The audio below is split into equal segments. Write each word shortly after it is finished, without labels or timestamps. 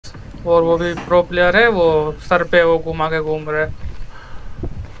और वो भी प्रो प्लेयर है, वो सर पे वो घुमा के घूम रहा है।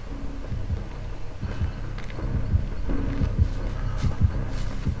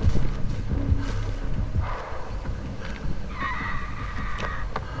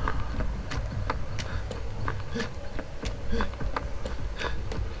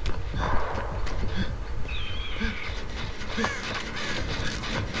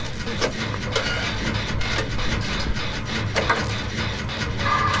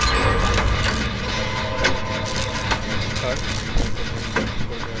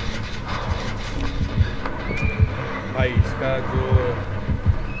 भाई इसका जो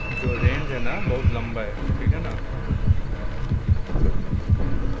जो रेंज है ना बहुत लंबा है, ठीक है ना।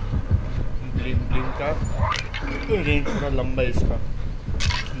 ब्लिंक का रेंज थोड़ा लंबा है इसका,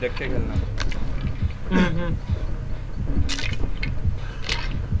 देख के खेलना।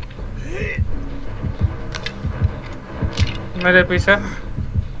 मेरे पीछे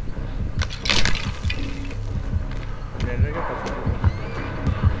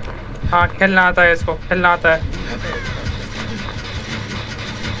हाँ, खेलना आता है, इसको खेलना आता है।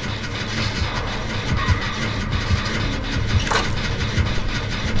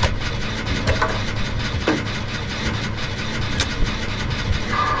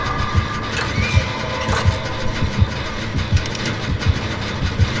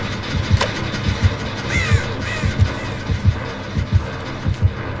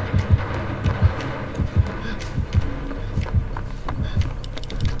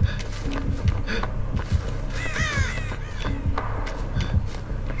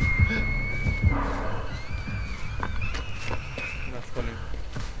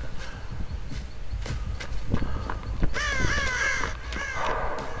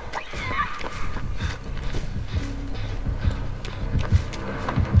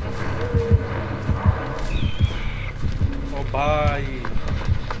 भाई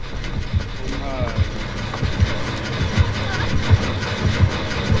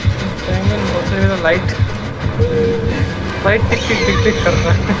लाइट लाइट टिक टिक टिक टिक कर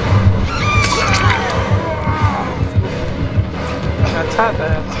रहा है। अच्छा आता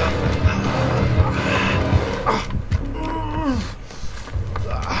है, अच्छा।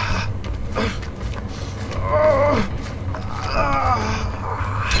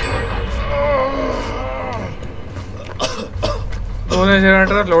 दोनों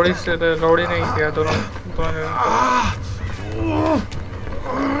जनरेटर लोडी नहीं किया, दोनों दोनों जनरेटर।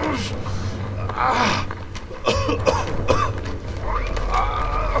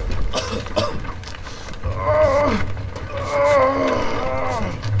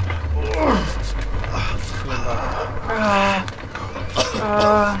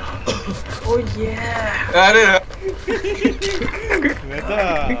 अरे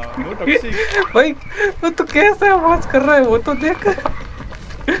भाई वो तो कैसे आवाज कर रहा है, वो तो देख।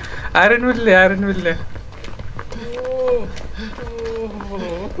 आयरन मिल ले, आयरन मिल ले।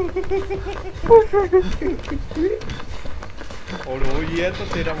 और वो ये तो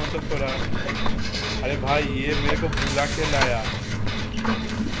तेरा मतलब थोड़ा, अरे भाई ये मेरे को बुला के लाया।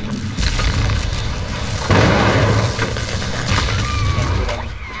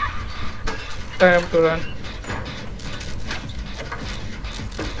 Time to run.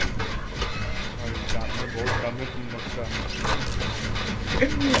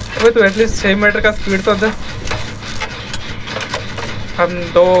 अबे तो एटलीस्ट 6 मीटर का स्पीड तो दे। हम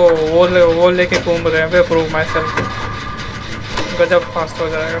दो वो लेके घूम रहे हैं, प्रूव माई सेल्फ। गजब फास्ट हो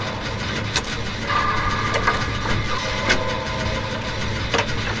जाएगा।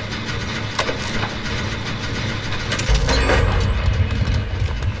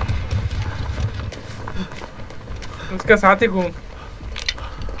 उसके साथ ही घूम।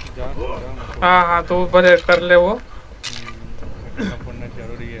 हाँ हाँ, तो भले कर ले वो।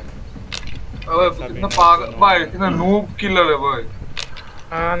 जरूरी है। अबे कितना पागल भाई, कितना नूब किलर है भाई।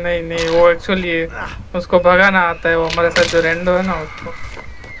 हाँ नहीं नहीं, वो एक्चुअली उसको भगाना आता है, वो हमारे साथ जो रेंडो है ना उसको।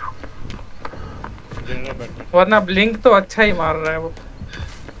 वरना ब्लिंक तो अच्छा ही मार रहा है वो।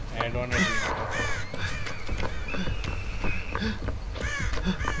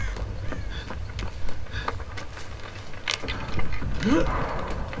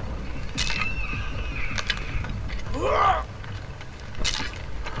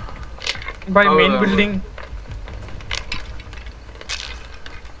 भाई मेन बिल्डिंग,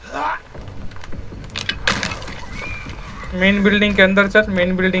 मेन बिल्डिंग के अंदर चल।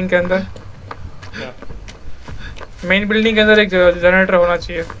 मेन बिल्डिंग के अंदर, मेन बिल्डिंग के अंदर एक जनरेटर होना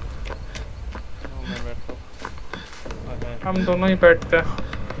चाहिए। हम दोनों ही बैठते हैं।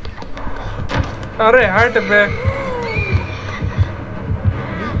 अरे हट बे।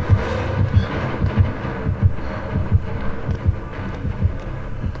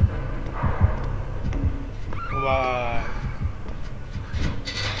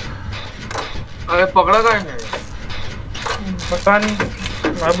 अरे पकड़ा था इन्हें। पता नहीं,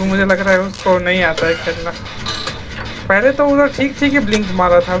 अभी मुझे लग रहा है उसको नहीं आता है खेलना। पहले तो उधर ठीक ठीक ही ब्लिंक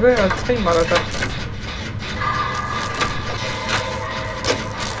मारा था बे, अच्छा ही मारा था।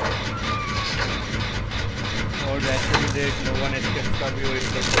 और वैसे भी देख नो वन एस्केप का भी वो इस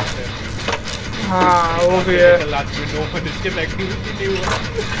है। हाँ वो भी है। लास्ट में नो वन एस्केप एक्टिविटी नहीं हुआ।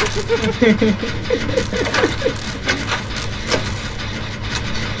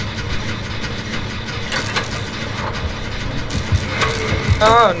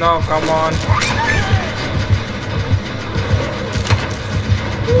 Oh no, come on.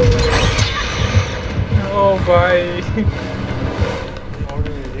 Oh भाई। और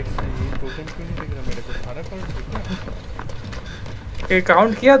एक से ये टोटल क्यों नहीं दिख रहा मेरे को? सारा कार्ड दिख रहा है। ये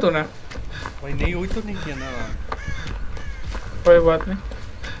काउंट किया तूने? भाई नहीं हुई तो नहीं किया ना। कोई बात नहीं,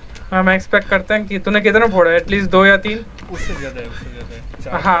 हम एक्सपेक्ट करते हैं कि तूने कितना फोड़ा है, एटलीस्ट 2 या 3। उससे ज़्यादा है, उससे ज़्यादा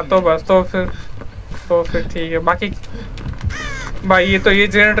है। हाँ तो बस, तो फिर ठीक है। बाकी भाई ये तो ये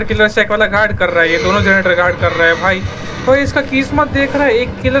जनरेटर किलर शेक वाला गार्ड कर रहा है, ये दोनों जनरेटर गार्ड कर रहा है भाई। तो इसका किस्मत देख रहा है,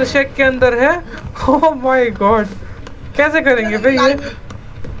 एक किलर शेक के अंदर है। ओह माय गॉड, कैसे करेंगे भाई ये?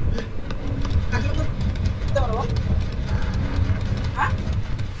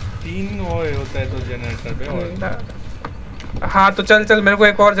 तीन और होता है तो जनरेटर पे। और हाँ तो चल मेरे को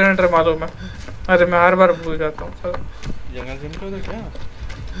एक और जनरेटर मालूम है। अरे मैं हर बार भूल जाता हूँ। चल जंगल जिम तो क्या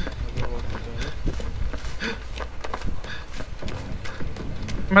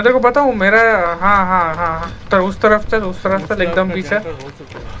मैं तेरे को बताऊँ मेरा। हाँ तो उस तरफ चल एकदम पीछे।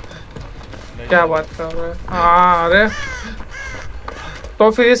 क्या बात कर रहे हैं? हाँ अरे तो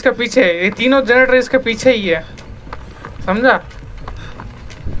फिर इसके पीछे ये तीनों जनरेटर इसके पीछे ही है, समझा?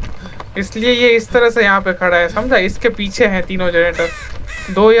 इसलिए ये इस तरह से यहाँ पे खड़ा है, समझा? इसके पीछे हैं तीनों जनरेटर,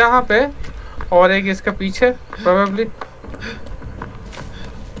 2 यहाँ पे और एक इसके पीछे प्रोबेबली।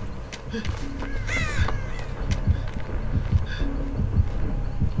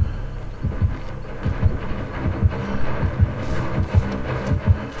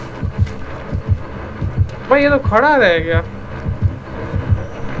 भाई ये तो खड़ा रह गया,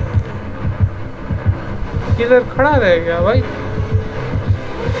 किलर खड़ा रह गया भाई।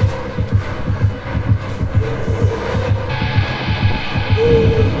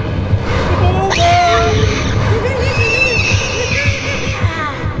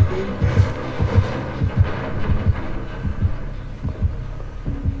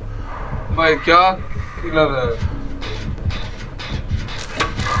 भाई क्या किलर है।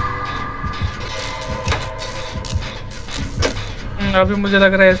 अभी मुझे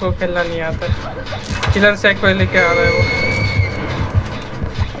लग रहा है इसको खेलना नहीं आता है। किलर सेक पे लेके आ रहा है वो।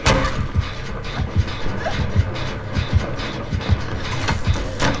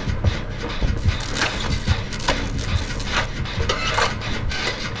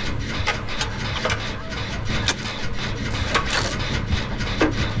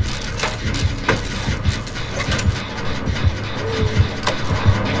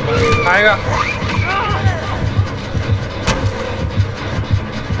 आएगा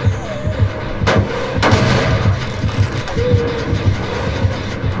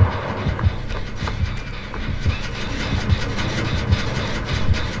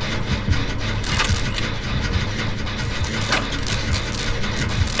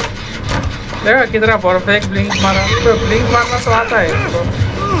देखा कितना परफेक्ट ब्लिंक मारा। तो ब्लिंक मारना तो आता है इसको,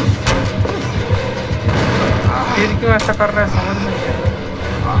 फिर क्यों ऐसा कर रहा है समझ में नहीं आ रहा।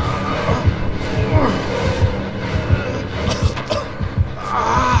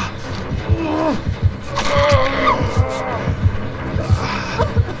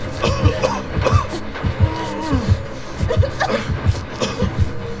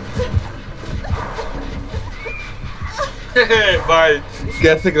 भाई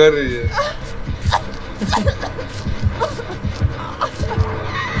कैसे कर रही है?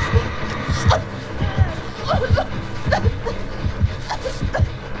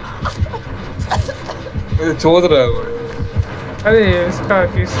 चोद रहा है भाई। अरे इसका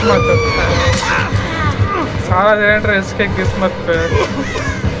किस्मत अच्छा है, सारा जनरेटर इसके किस्मत पे है।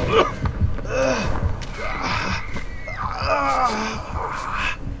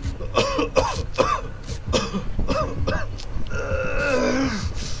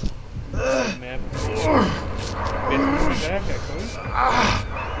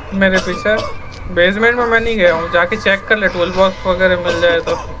 मेरे पीछे बेसमेंट में मैं नहीं गया हूँ, जाके चेक कर ले, टूल बॉक्स वगैरह मिल जाए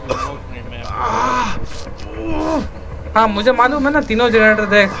तो। हाँ मुझे मालूम है ना, तीनों जनरेटर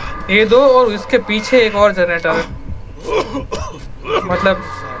देख, ये 2 और इसके पीछे एक और जनरेटर है। मतलब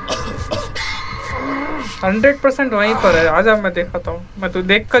 100% वहीं पर है। आजा मैं दिखाता हूँ, मैं तो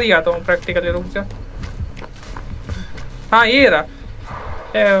देख कर ही आता हूँ प्रैक्टिकली। रुक जा, हाँ ये रहा।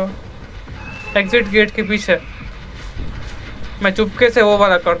 एग्जिट गेट के पीछे। मैं चुपके से वो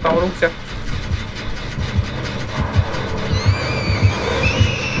वाला करता हूँ, रुक जा।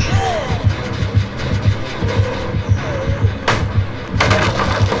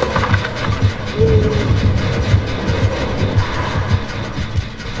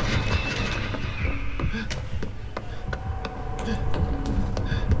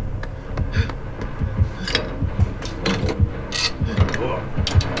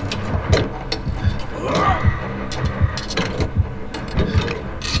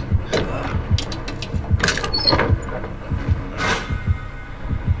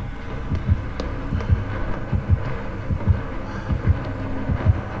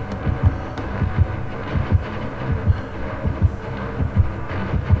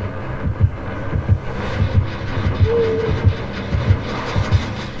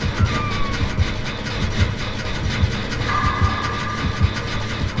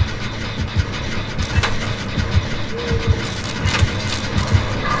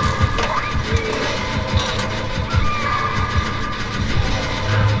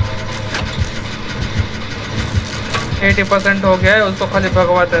 एटी % हो गया है, उसको खाली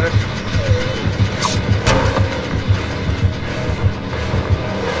भगवाते रहे।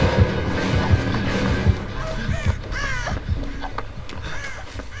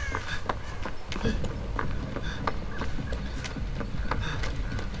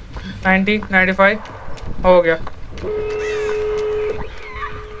 नाइन्टी 95 हो गया।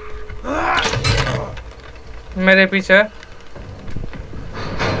 मेरे पीछे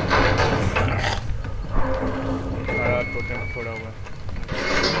थोड़ा हुआ।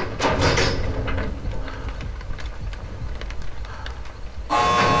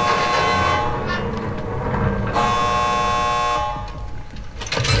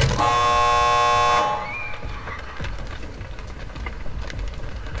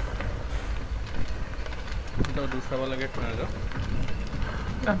 तो दूसरा वाला गेट में आ जाओ।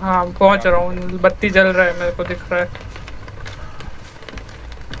 हाँ पहुंच रहा हूँ, बत्ती जल रहा है, मेरे को दिख रहा है।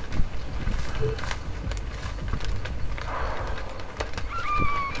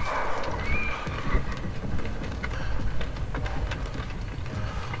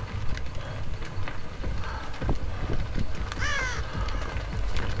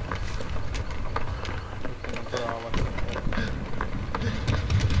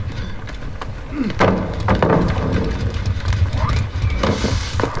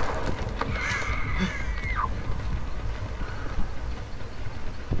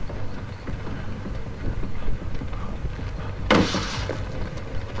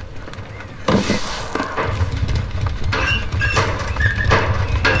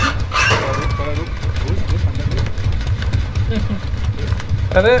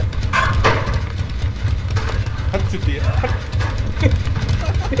 अरे हट चुकी है।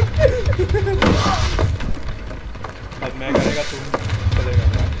 अब मैं करेगा तुम चलेगा।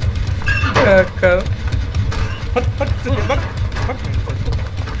 कर हट हट चुकी है,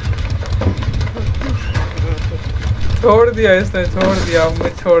 छोड़ दिया इसने, छोड़ दिया, हमने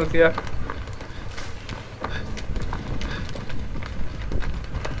छोड़ दिया।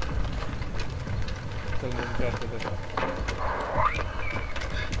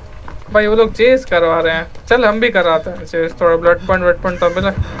 भाई वो लोग चेस करवा रहे हैं, चल हम भी कराते हैं चेस, थोड़ा ब्लड पॉइंट तो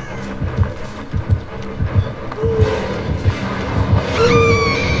मिला।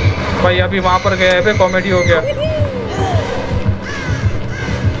 भाई अभी वहां पर गया है, कॉमेडी हो गया।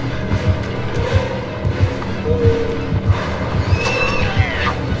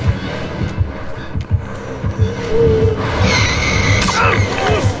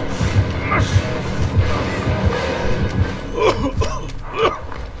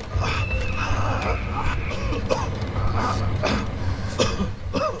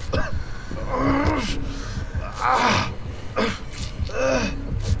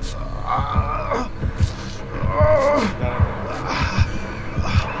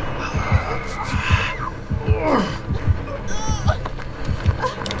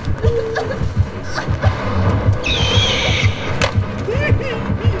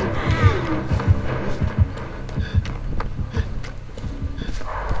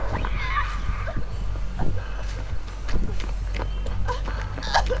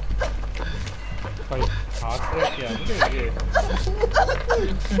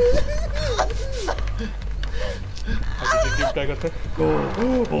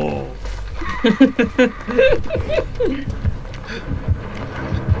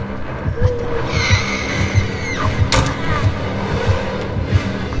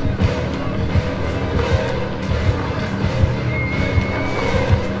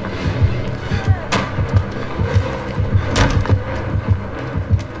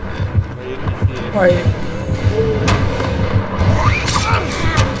 भाई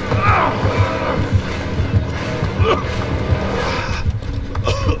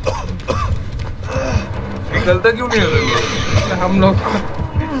निकलता क्यों नहीं है हम लोग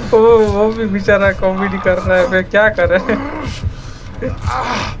वो भी बेचारा कॉमेडी कर रहा है, फिर क्या कर रहे हैं।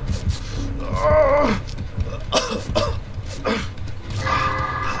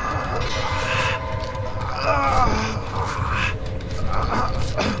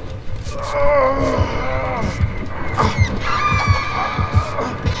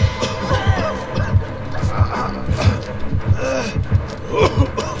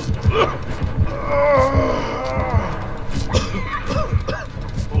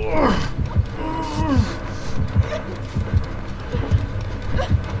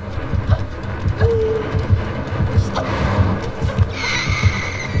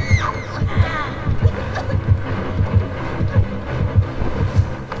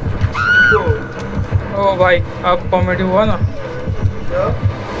 ओ भाई अब कॉमेडी हुआ ना।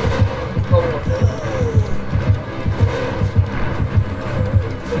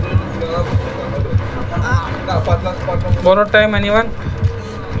 Borrow time, anyone?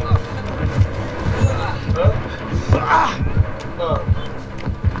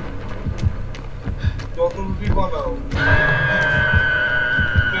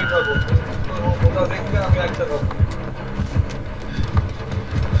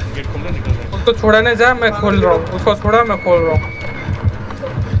 गेट खोल ले, निकल जाए। उसको छोड़ा नहीं जा, मैं खोल रहा हूँ। उसको छोड़ा, मैं खोल रहा हूँ।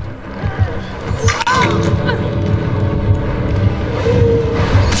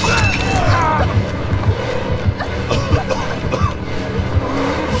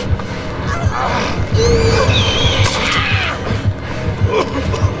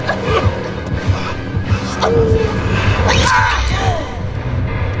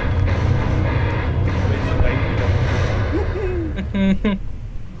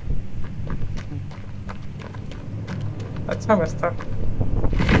 अच्छा मैच था।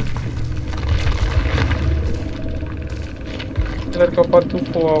 इधर को बहुत दुख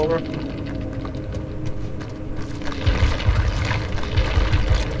हुआ होगा।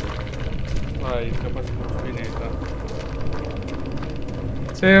 भाई इसके पास कुछ भी नहीं था।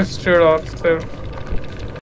 Safe state of safe.